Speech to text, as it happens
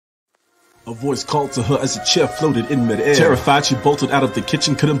A voice called to her as a chair floated in midair. Terrified, she bolted out of the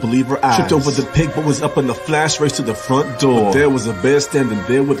kitchen, couldn't believe her eyes. Tripped over the pig, but was up in a flash, raced to the front door. But there was a bear standing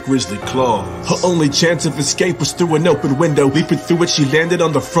there with grisly claws. Her only chance of escape was through an open window. Leaping through it, she landed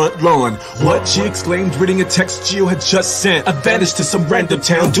on the front lawn. What? She exclaimed, reading a text Gio had just sent. I vanished to some random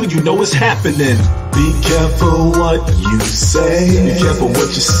town, do you know what's happening? Be careful what you say. Be careful what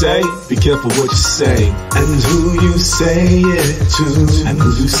you say. Be careful what you say. And who you say it to. And who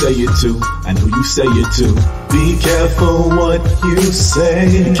you say it to. And who you say it to. Be careful what you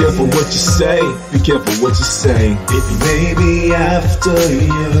say. Be careful what you say. Be careful what you say. It may be after you.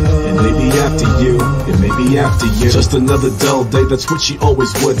 It may be after you. It may be after you. Just another dull day, that's what she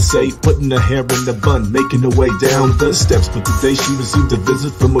always would say. Putting her hair in a bun, making her way down the steps. But today she received a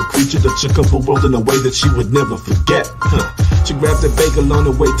visit from a creature that shook up her world in a way that she would never forget. She grabbed a bagel on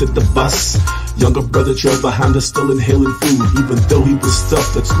her way to the bus. Younger brother trailed behind her, still inhaling food. Even though he was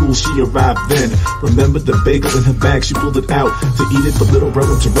stuffed at school, she arrived then. Remembered the bagel in her bag, she pulled it out to eat it, but little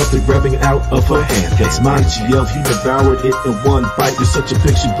brother interrupted, grabbing it out of her hand. It's mine, she yelled, he devoured it in one bite. You're such a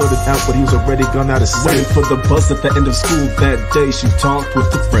pig, she blurted out, but he was already gone out of sight. Waiting for the bus at the end of school that day, she talked with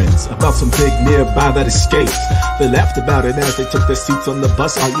the friends about some pig nearby that escaped. They laughed about it as they took their seats on the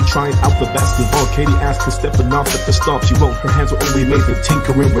bus. Are you trying out the basketball? Katie asked her, stepping off at the stop. She won't, her hands were only made for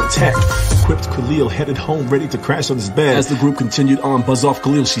tinkering with tech. Equipped, Khalil headed home, ready to crash on his bed. As the group continued on, buzz off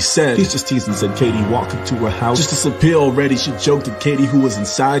Khalil, she said, he's just teasing, said Katie, walking to her house. Just disappear already, she joked at Katie, who was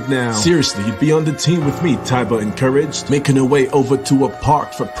inside now. Seriously, you'd be on the team with me, Tyba encouraged, making her way over to a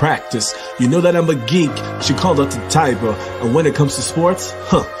park for practice. You know that I'm a geek, she called out to Tyba, and when it comes to sports,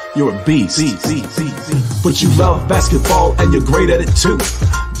 you're a beast. But you love basketball and you're great at it too.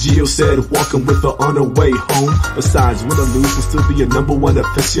 Gio said, walking with her on her way home. Besides, win or lose, will still be your number one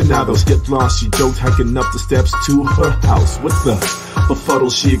aficionado. Get lost, she joked, hiking up the steps to her house. With the befuddle,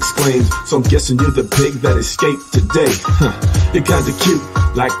 she exclaimed, so I'm guessing you're the pig that escaped today. You're kinda cute,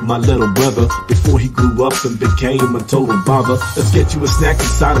 like my little brother, before he grew up and became a total bother. Let's get you a snack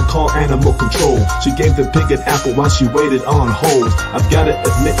inside and call animal control. She gave the pig an apple while she waited on hold. I've gotta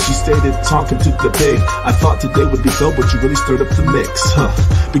admit, she stated, talking to the pig, I thought today would be dull, but you really stirred up the mix.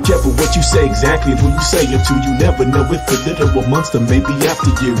 Be careful what you say exactly and who you say it to. You never know if the literal monster may be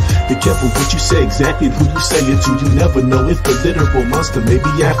after you. Be careful what you say exactly and who you say it to. You never know if the literal monster may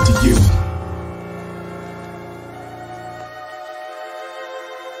be after you.